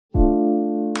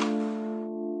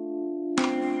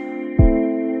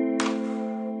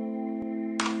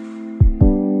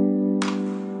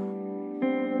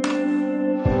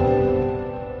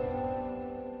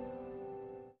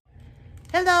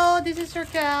this is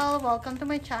Raquel. Welcome to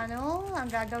my channel. Ang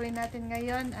gagawin natin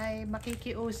ngayon ay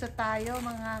makikiuso tayo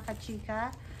mga kachika.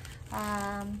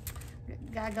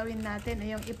 Gagawin natin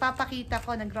ay yung ipapakita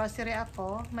ko na grocery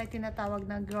ako. May tinatawag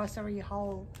na grocery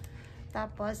haul.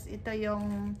 Tapos ito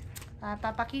yung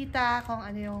papakita kung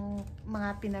ano yung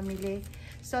mga pinamili.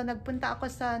 So nagpunta ako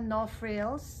sa No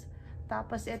Frills.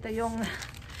 Tapos ito yung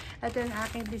ito yung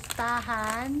aking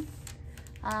listahan.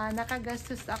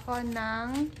 Nakagastos ako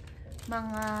ng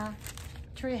mga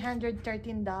 $313.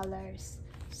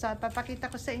 So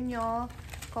papakita ko sa inyo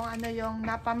kung ano yung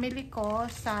napamili ko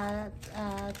sa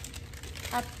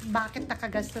at bakit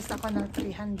nakagastos ako ng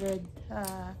 $313.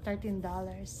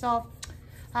 So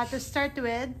to start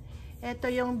with, ito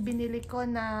yung binili ko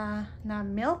na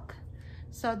milk.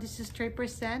 So this is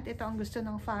 3%. Ito ang gusto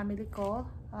ng family ko,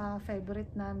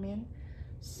 favorite namin.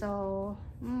 So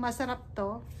masarap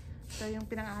to. So yung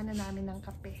pinang-ano namin ng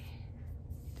kape.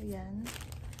 Yan.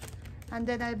 And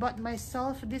then I bought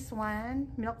myself this one,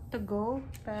 milk to go,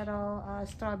 pero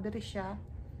strawberry siya.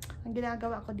 Ang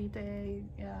ginagawa ko dito ay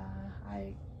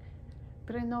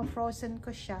frozen ko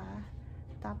siya.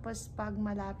 Tapos pag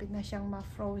malapit na siyang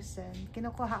ma-frozen,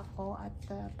 kinukuha ko at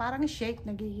parang shake,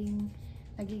 nagiging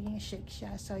shake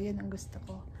siya. So yun ang gusto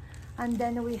ko. And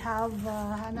then we have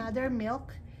another milk.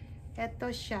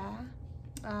 Ito siya.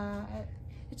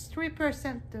 It's 3%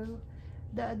 too.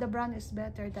 The brand is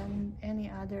better than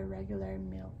any other regular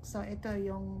milk. So ito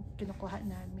yung kinukuha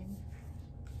namin.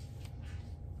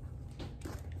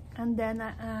 And then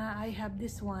I have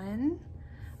this one.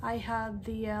 I have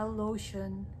the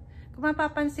lotion. Kung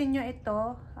mapapansin nyo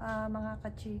ito, mga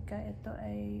kachika, ito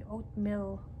ay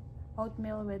oatmeal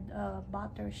with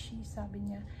butter. Sabi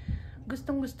niya,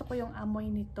 gustong-gusto ko yung amoy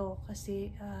nito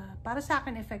kasi para sa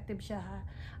akin effective siya ha.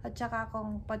 At saka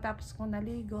kung pagtapos kong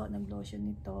naligo,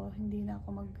 nag-lotion nito, hindi na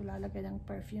ako maglalagay ng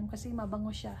perfume kasi mabango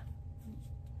siya.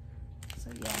 So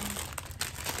yan.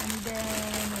 And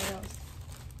then what else?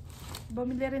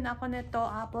 Bumili rin ako nito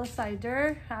apple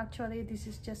cider. Actually this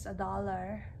is just $1.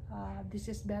 This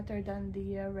is better than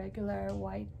the regular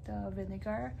white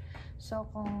vinegar. So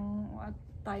kung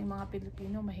tayong mga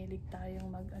Pilipino, mahilig tayong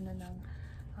mag-ano ng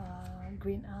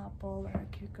green apple or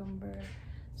cucumber.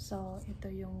 So ito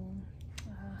yung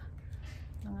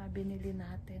mga binibili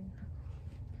natin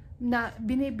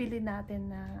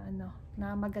na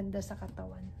maganda sa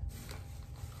katawan.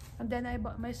 And then I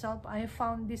bought myself, I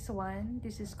found this one.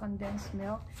 This is condensed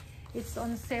milk. It's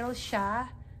on sale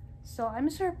siya. So I'm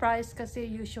surprised kasi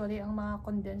usually ang mga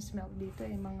condensed milk dito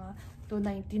ay mga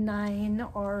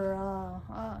 $2.99 or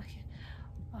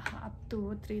up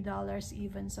to $3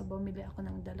 even. So bumili ako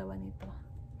ng dalawa nito.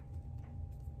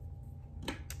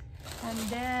 And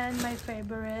then my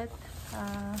favorite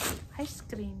ice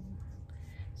cream.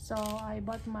 So I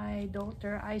bought my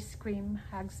daughter ice cream,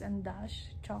 Hugs and Dash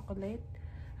chocolate.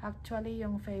 Actually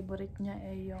yung favorite niya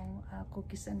ay yung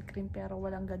cookies and cream pero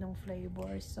walang ganong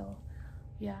flavor. So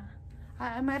yeah,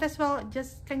 I might as well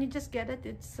just, can you just get it?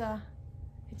 It's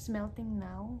melting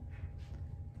now.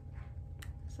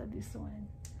 So this one.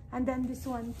 And then this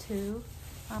one too.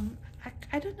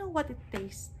 I don't know what it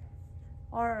tastes.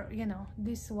 Or, you know,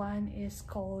 this one is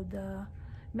called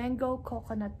mango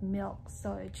coconut milk.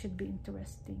 So it should be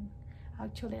interesting.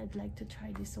 Actually, I'd like to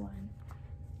try this one.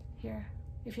 Here,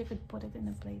 if you could put it in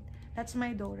a plate. That's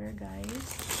my daughter,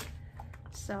 guys.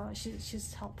 So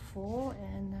she's helpful.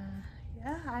 And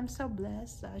yeah, I'm so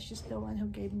blessed. She's the one who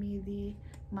gave me the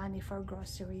money for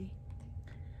grocery.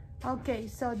 Okay,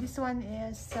 so this one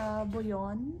is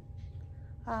bouillon.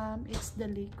 It's the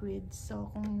liquid.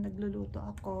 So kung nagluluto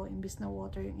ako, imbis na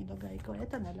water yung ilagay ko,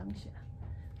 ito na lang siya.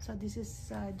 So this is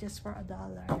just for $1.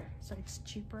 So it's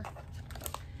cheaper.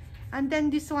 And then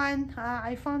this one,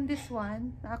 I found this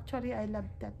one. Actually, I love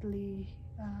Tetley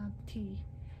tea.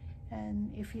 And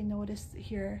if you notice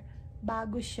here,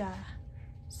 bago siya.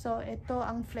 So ito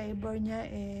ang flavor niya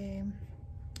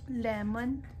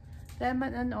lemon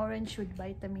and orange with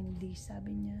vitamin D,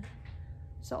 sabi niya.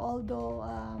 So although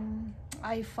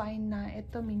I find na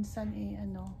ito minsan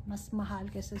mas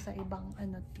mahal kaysa sa ibang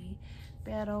tea,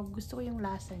 pero gusto ko yung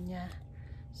lasa niya.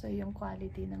 So yung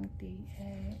quality ng tea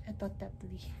ito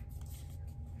Tetley.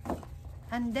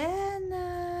 And then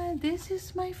this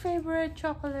is my favorite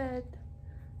chocolate.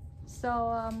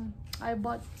 So I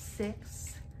bought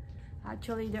 6.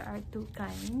 Actually there are 2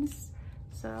 kinds.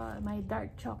 So my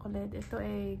dark chocolate, ito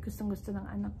ay gustong-gusto ng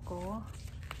anak ko.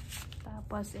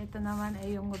 Tapos ito naman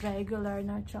ay yung regular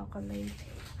na chocolate.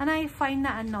 And I find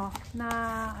na na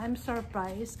I'm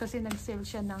surprised kasi nag-sale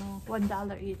siya ng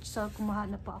 $1 each. So kumuha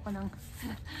na po ako ng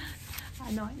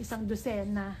isang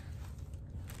dosena.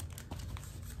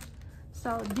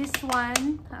 So this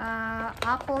one,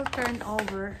 apple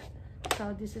turnover.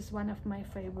 So this is one of my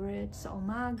favorites. Sa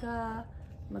umaga,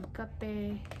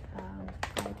 magkape,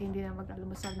 kahit hindi na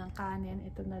mag-almusal ng kanin,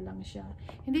 ito na lang siya.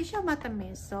 Hindi siya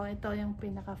matamis. So ito yung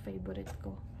pinaka-favorite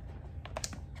ko.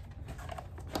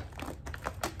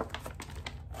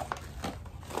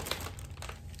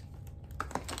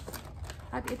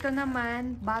 At ito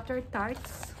naman, butter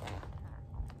tarts.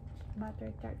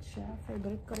 Butter tarts siya.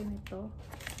 Favorite ko rin ito.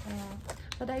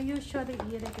 But I usually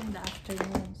eat it in the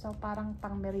afternoon. So parang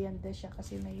pang merienda siya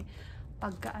kasi may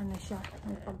pagka-ano siya,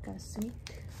 may pagka-sweet.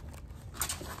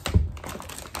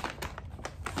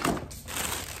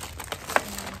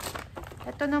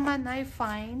 Ito naman I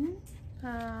find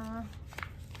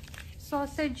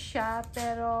sausage siya,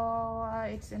 pero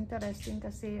it's interesting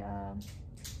kasi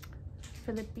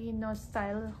Filipino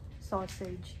style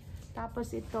sausage.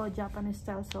 Tapos ito Japanese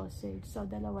style sausage. So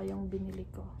dalawa yung binili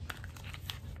ko.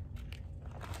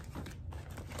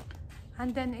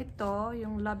 And then ito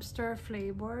yung lobster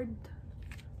flavored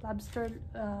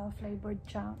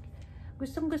chunk.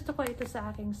 Gustong-gusto ko ito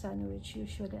sa aking sandwich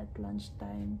usually at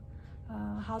lunchtime.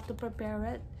 How to prepare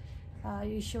it?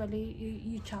 Usually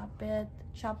you chop it,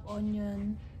 chop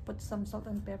onion, put some salt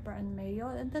and pepper and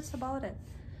mayo, and that's about it.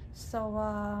 So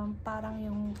parang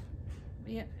yung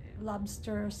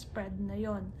lobster spread na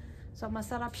yon. So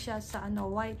masarap siya sa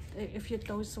white, if you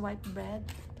toast white bread,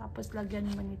 tapos lagyan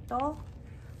mo nito,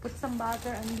 put some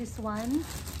butter on this one,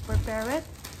 prepare it,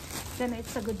 then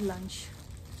it's a good lunch.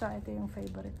 So ito yung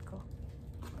favorite ko.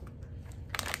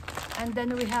 And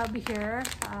then we have here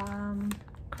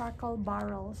Crackle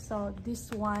Barrel. So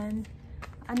this one,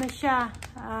 ano siya,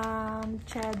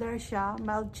 cheddar siya,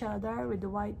 mild cheddar with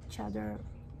white cheddar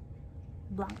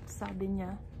blanc, sabi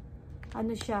niya.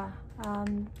 Ano siya,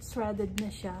 shredded na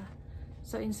siya.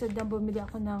 So instead na bumili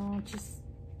ako ng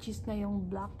cheese na yung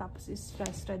black, tapos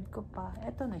is-shred ko pa,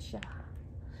 eto na siya.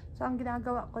 So ang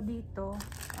ginagawa ko dito,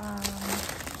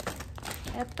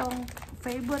 etong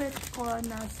favorite ko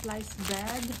na sliced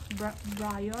bread,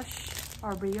 brioche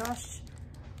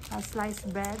sliced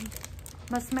bread.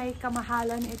 Mas may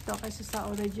kamahalan ito kaysa sa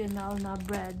original na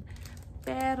bread.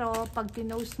 Pero pag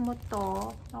tinost mo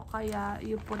to, o kaya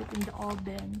you put it in the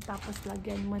oven, tapos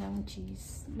lagyan mo ng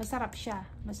cheese, masarap siya.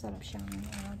 Masarap siyang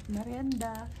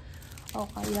merienda o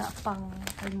kaya pang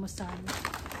almusal.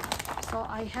 So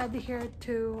I had here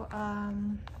to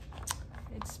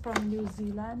it's from New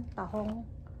Zealand, tahong.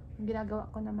 Ang ginagawa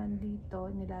ko naman dito,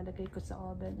 nilalagay ko sa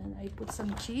oven and I put some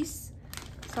cheese.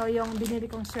 So yung binili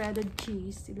kong shredded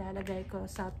cheese, ilalagay ko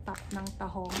sa top ng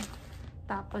tahong.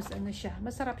 Tapos ano siya,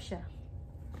 masarap siya.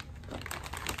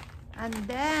 And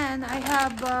then I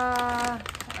have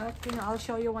I'll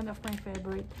show you one of my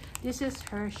favorite. This is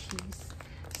Hershey's.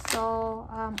 So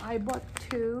I bought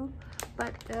two,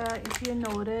 but if you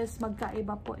notice,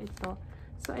 magkaiba po ito.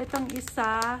 So itong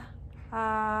isa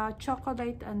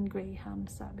chocolate and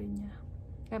graham, sabi niya.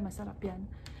 Kaya masarap yan.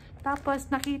 Tapos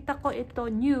nakita ko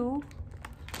ito new,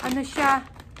 ano siya,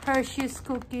 Hershey's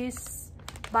cookies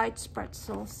bites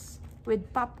pretzels with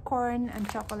popcorn and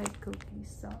chocolate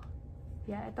cookies. So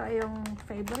yeah, ito ay yung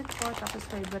favorite ko, tapos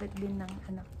favorite din ng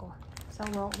anak ko. So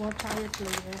we'll try it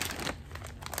later.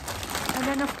 And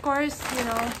then of course, you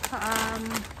know,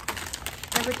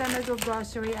 every time I go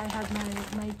grocery, I have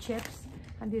my chips,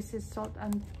 and this is salt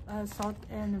and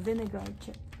vinegar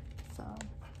chip. So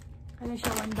ano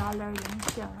siya, $1 lang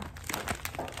siya.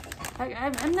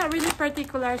 I'm not really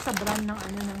particular sa brand ng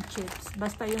ng chips,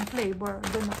 basta yung flavor,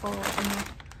 doon ako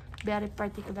very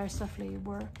particular sa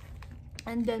flavor.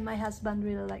 And then my husband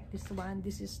really like this one.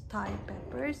 This is Thai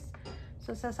peppers.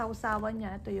 So sa sausawan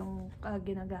niya, ito yung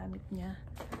ginagamit niya.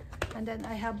 And then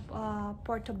I have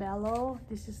portobello.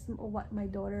 This is what my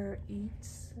daughter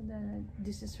eats. And then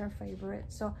this is her favorite.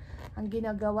 So ang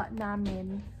ginagawa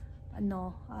namin,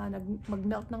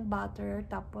 mag-melt ng butter,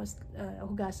 tapos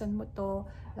hugasan mo to,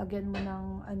 lagyan mo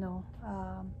ng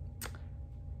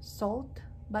salt,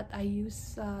 but I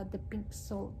use the pink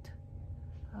salt.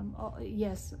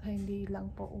 Yes, hindi lang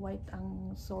po white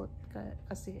ang salt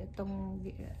kasi itong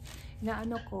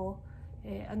ko,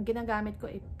 ang ginagamit ko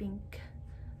ay pink.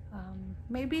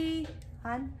 Maybe,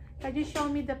 Han, can you show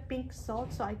me the pink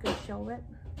salt so I could show it?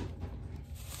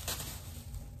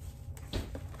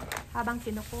 Habang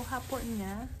kinukuha po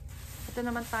niya, ito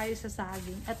naman tayo sa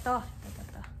saging. Ito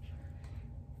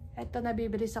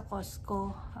nabibili sa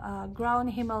Costco,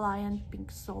 ground Himalayan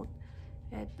pink salt.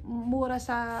 Mura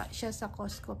siya sa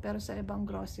Costco, pero sa ibang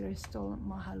grocery store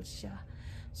mahal siya.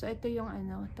 So ito yung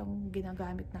itong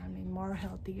ginagamit namin, more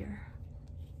healthier.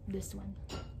 This one.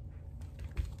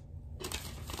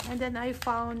 And then I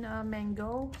found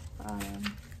mango.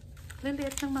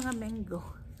 Liliit ng mga mango.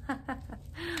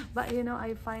 But you know,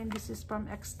 I find this is from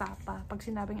Extapa. Pag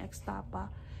sinabing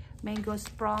Extapa, mangoes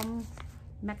from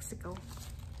Mexico.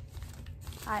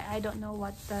 I don't know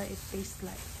what it tastes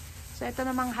like. So ito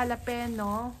namang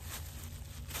jalapeno.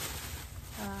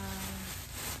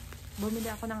 Bumili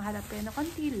ako ng jalapeno,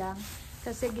 konti lang,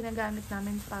 kasi ginagamit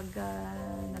namin pag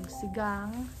nagsigang,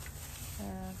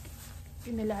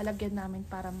 nilalagyan namin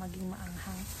para maging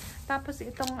maanghang. Tapos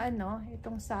itong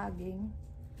itong saging,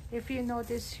 if you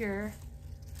notice here,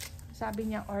 sabi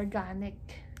niya organic.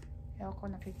 Ewan ko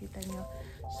nakikita nyo.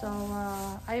 So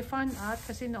I found out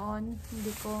kasi noon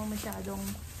hindi ko masyadong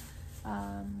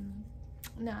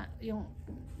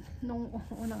nung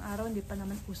unang araw hindi pa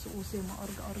naman uso-uso yung mga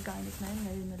organic na yun,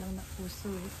 ngayon na lang na-uso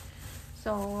eh.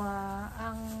 So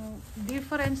ang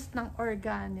difference ng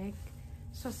organic,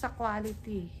 so sa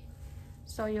quality,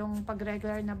 so yung pag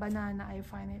regular na banana, I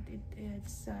find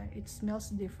it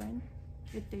smells different,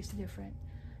 it tastes different,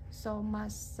 so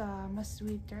mas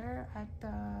sweeter at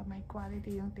may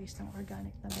quality yung taste ng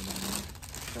organic na banana.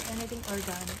 So anything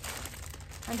organic.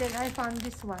 And then I found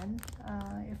this one.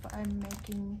 If I'm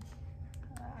making,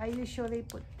 I usually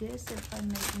put this if I'm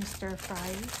making stir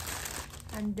fry.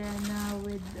 And then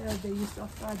with the use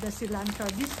of the cilantro.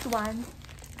 This one,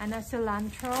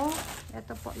 cilantro.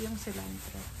 Ito po yung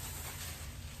cilantro.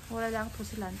 Wala lang po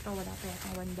cilantro. Wala pa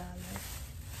yata $1.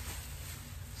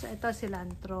 So ito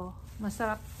cilantro.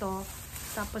 Masarap to.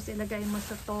 Tapos ilagay mo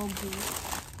sa tofu.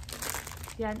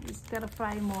 Yan, stir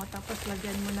fry mo. Tapos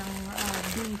lagyan mo ng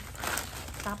beef.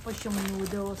 Tapos yung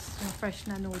noodles, yung fresh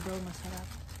na noodle, masarap.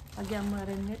 Lagyan mo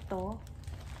rin nito,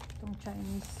 itong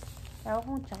Chinese, ewan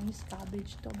kong Chinese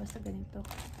cabbage to, basta ganito.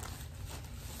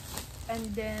 And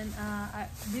then,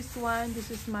 this one, this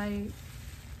is my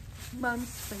mom's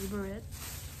favorite.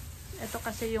 Ito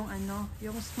kasi yung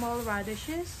yung small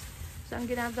radishes. So, ang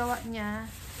ginagawa niya,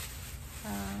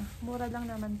 mura lang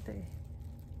naman to eh.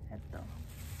 Ito.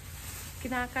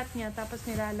 Kinakat niya, tapos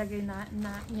nilalagay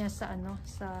niya sa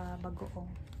sa bagoong.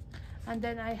 And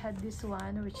then I had this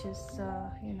one, which is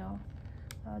you know,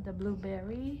 the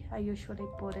blueberry. I usually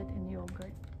put it in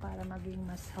yogurt para maging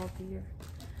mas healthier.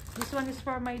 This one is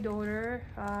for my daughter.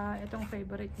 Itong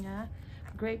favorite niya,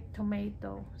 grape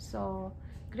tomato. So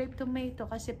grape tomato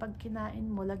kasi pag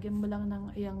kinain mo, lagyan mo lang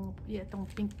ng itong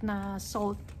pink na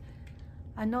salt.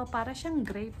 Para siyang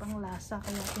grape ang lasa,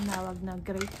 kaya tinawag na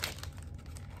grape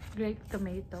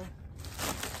tomato.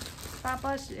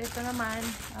 Tapos ito naman,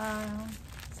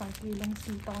 isang kilong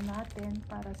sitaw natin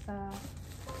para sa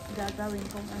gagawin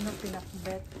kung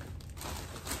pinakbet.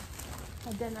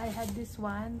 And then I had this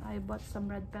one. I bought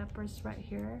some red peppers right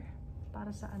here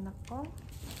para sa anak ko.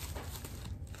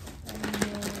 And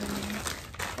then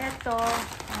ito,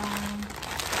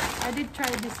 I did try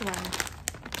this one.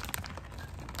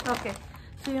 Okay,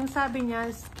 so yung sabi niya,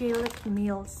 skillet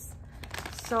meals.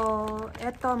 So,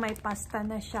 eto may pasta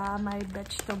na siya, may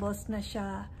vegetables na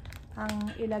siya.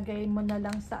 Ang ilagay mo na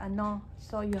lang sa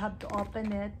so you have to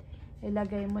open it.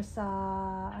 Ilagay mo sa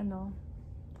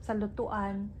sa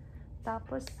lutuan.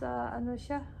 Tapos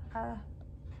siya,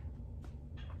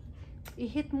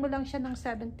 i-heat mo lang siya ng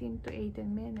 17 to 18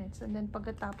 minutes. And then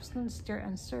pagkatapos nun, stir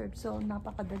and serve. So,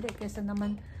 napakadali. Kaysa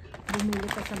naman bumili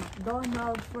ka sa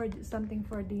McDonald's for something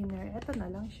for dinner. Eto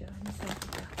na lang siya. Masarap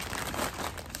siya.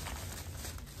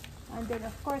 And then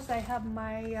of course I have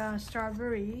my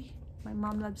strawberry. My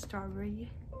mom loves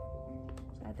strawberry.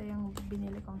 So ito yung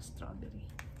binili kong strawberry.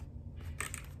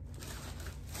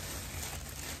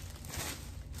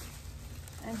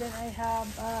 And then I have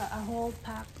a whole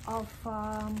pack of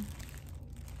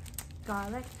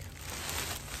garlic.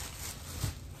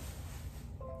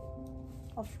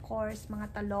 Of course,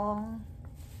 mga talong.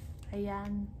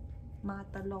 Ayan, mga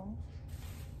talong.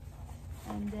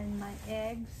 And then my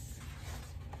eggs.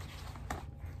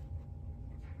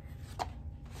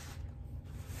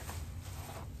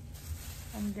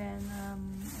 And then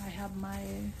I have my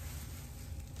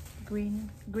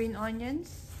green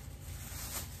onions.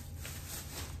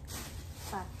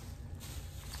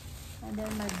 And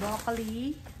then my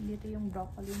broccoli. Dito yung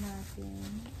broccoli natin.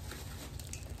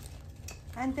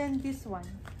 And then this one.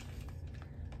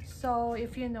 So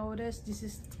if you notice, this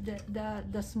is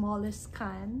the smallest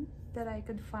can that I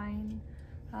could find.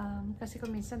 Kasi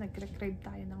kung minsan nagre-crave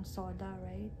tayo ng soda,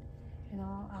 right? You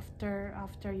know, after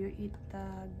you eat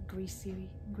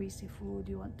greasy food,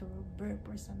 you want to burp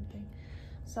or something.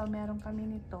 So meron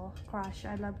kami nito, Crush.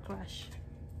 I love Crush.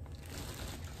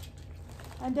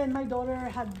 And then my daughter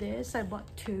had this. I bought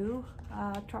two,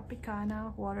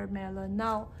 Tropicana watermelon.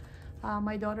 Now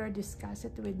my daughter discussed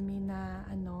it with me na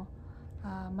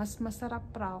mas masarap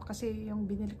raw kasi yung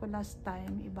binili ko last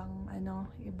time ibang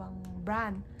ibang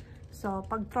brand. So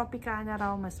pag Tropicana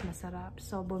raw mas masarap.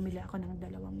 So bumili ako ng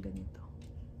dalawang ganito.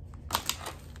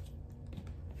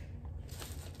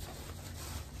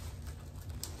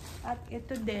 At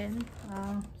ito din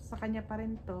sa kanya pa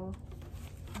rin to,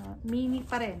 mini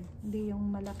pa rin, hindi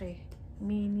yung malaki,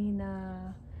 mini na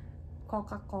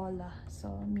Coca-Cola.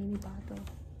 So mini bottle.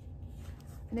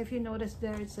 And if you notice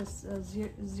there, it says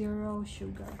zero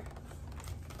sugar.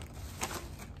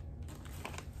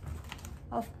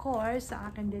 Of course, sa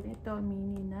akin din ito,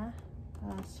 mini na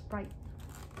Sprite.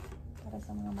 Para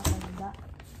sa mga matanda.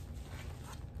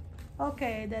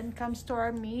 Okay, then comes to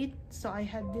our meat. So I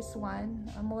had this one.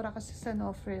 Mura kasi sa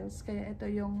No Frills. Kaya ito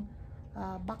yung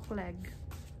back leg.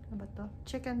 Ano ba to?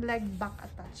 Chicken leg back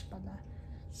attached pala.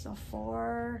 So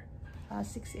for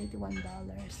 $681.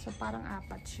 So parang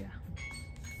apat siya.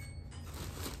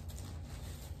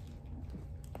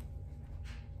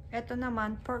 Ito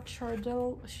naman, pork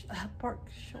shoulder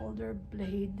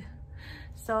blade.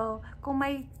 So, kung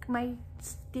may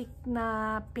stick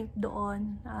na pink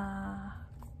doon,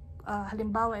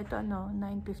 halimbawa ito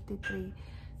 $9.53.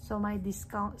 So, may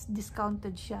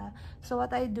discounted siya. So,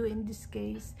 what I do in this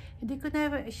case, hindi ko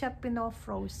na siya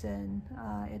pino-frozen.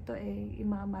 Ito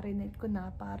imamarinate ko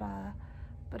na para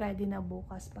ready na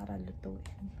bukas para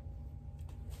lutuin.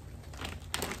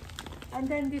 And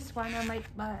then this one, I might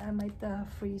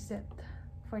freeze it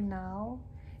for now.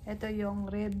 Ito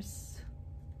yung ribs.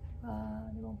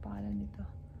 Ano bang pangalan nito?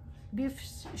 Beef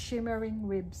shimmering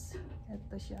ribs.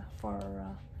 Ito siya for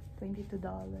 $22.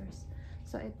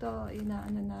 So ito,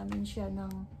 inaano namin siya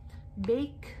ng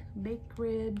baked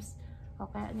ribs.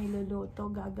 O kaya niluluto,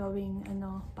 gagawing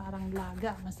parang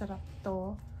laga. Masarap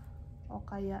to. O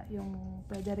kaya yung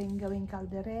pwede rin gawing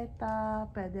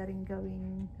caldereta, pwede rin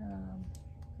gawing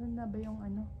ano na ba yung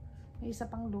may isa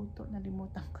pang luto,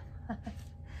 nalimutan ko.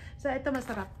 So ito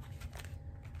masarap.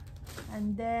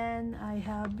 And then I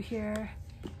have here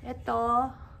ito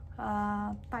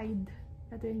Tide.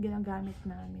 Ito yung ginagamit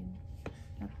namin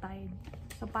na Tide.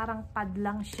 So parang pad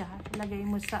lang siya. Lagay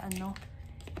mo sa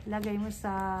lagay mo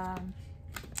sa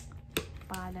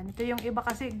palan. Ito yung iba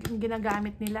kasi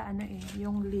ginagamit nila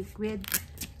yung liquid.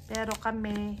 Pero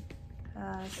kami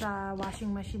sa washing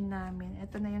machine namin,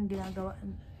 ito na yung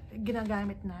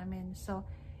ginagamit namin. So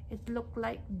it look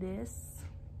like this.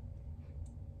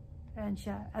 Ayan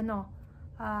siya.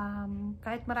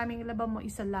 Kahit maraming laban mo,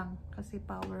 isa lang kasi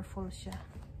powerful siya.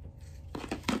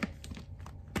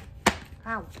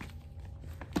 Ow.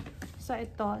 So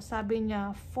ito, sabi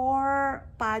niya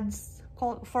 4 pads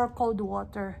for cold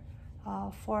water,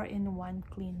 4-in-1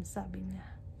 clean, sabi niya.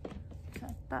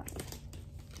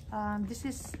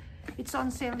 It's on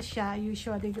sale siya.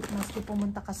 Usually, maski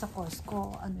pumunta ka sa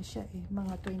Costco, siya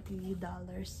mga $20.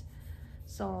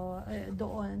 So,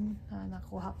 doon,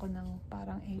 nakuha ko ng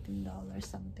parang $18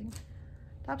 something.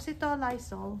 Tapos ito,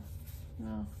 Lysol.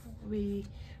 We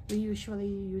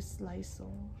usually use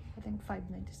Lysol. I think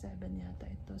 $5.97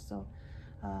 yata ito. So,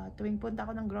 tuwing punta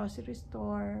ako ng grocery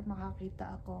store,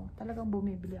 makakita ako. Talagang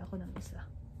bumibili ako ng isa.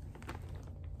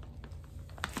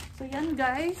 So, yan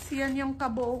guys. Yan yung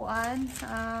kabuuan.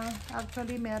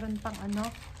 Actually, meron pang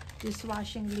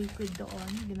dishwashing liquid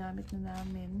doon. Ginamit na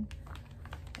namin.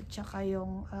 At saka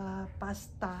yung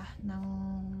pasta ng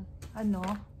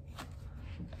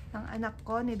ng anak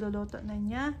ko. Niluluto na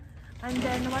niya. And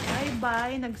then, what I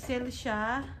buy, nag-sale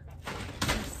siya.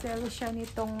 Nag-sale siya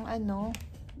nitong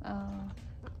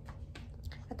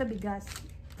ito bigas.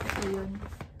 Ito yun.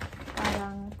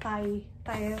 Parang Thai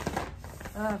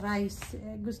rice.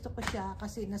 Gusto ko siya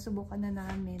kasi nasubukan na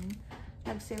namin.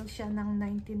 Nag-sale siya ng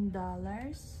 $19.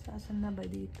 Asan na ba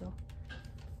dito?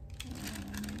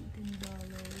 $19.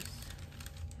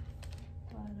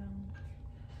 Parang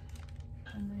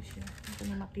siya. Hindi ko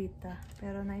na makita.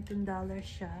 Pero $19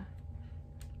 siya.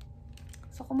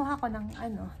 So kumuha ko ng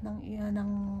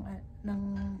ng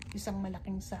isang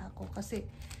malaking sako kasi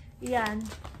iyan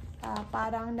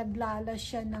parang naglalas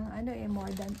siya ng more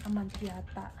than a month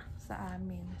yata sa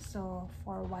amin. So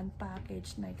for one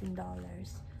package $19.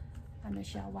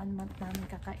 Siya 1 month namin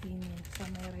kakainin. So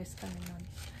may rest kami nun.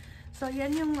 So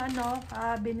yan yung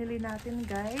binili natin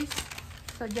guys.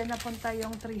 So diyan napunta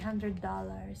yung $300.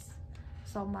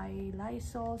 So may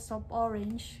Lysol soap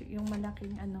orange, yung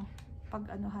malaking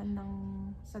pag-anuhan ng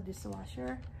sa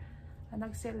dishwasher.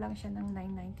 Nag-sale lang siya ng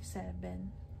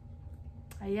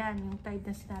 $9.97. Ayan, yung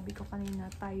Tide na sinabi ko kanina,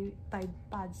 Tide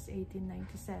Pads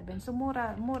 $18.97. So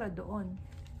mura doon.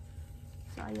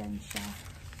 So ayan siya.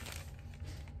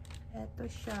 Ito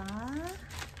siya.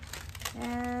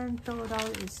 And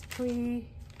total is $3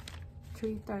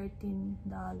 $313.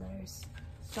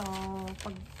 So,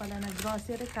 pag pala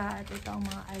nag-grocery ka at ito ang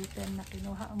mga item na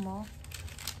kinuha mo,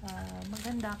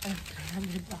 maganda ka ng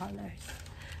 $300.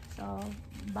 So,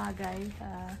 bagay.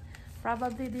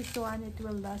 Probably this one, it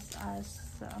will last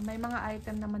us. May mga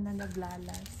item naman na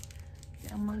naglalas.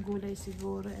 Ang manggulay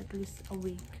siguro at least a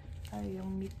week.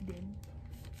 Yung meat din.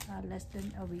 Less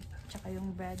than a week. Tsaka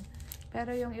yung bread.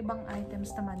 Pero yung ibang items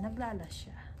naman, naglalas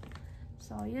siya.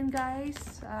 So, yun guys.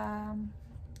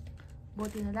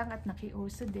 Buti na lang at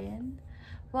nakiuso din.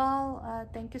 Well,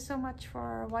 thank you so much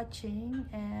for watching.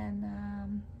 And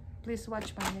please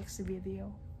watch my next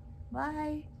video.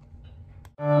 Bye!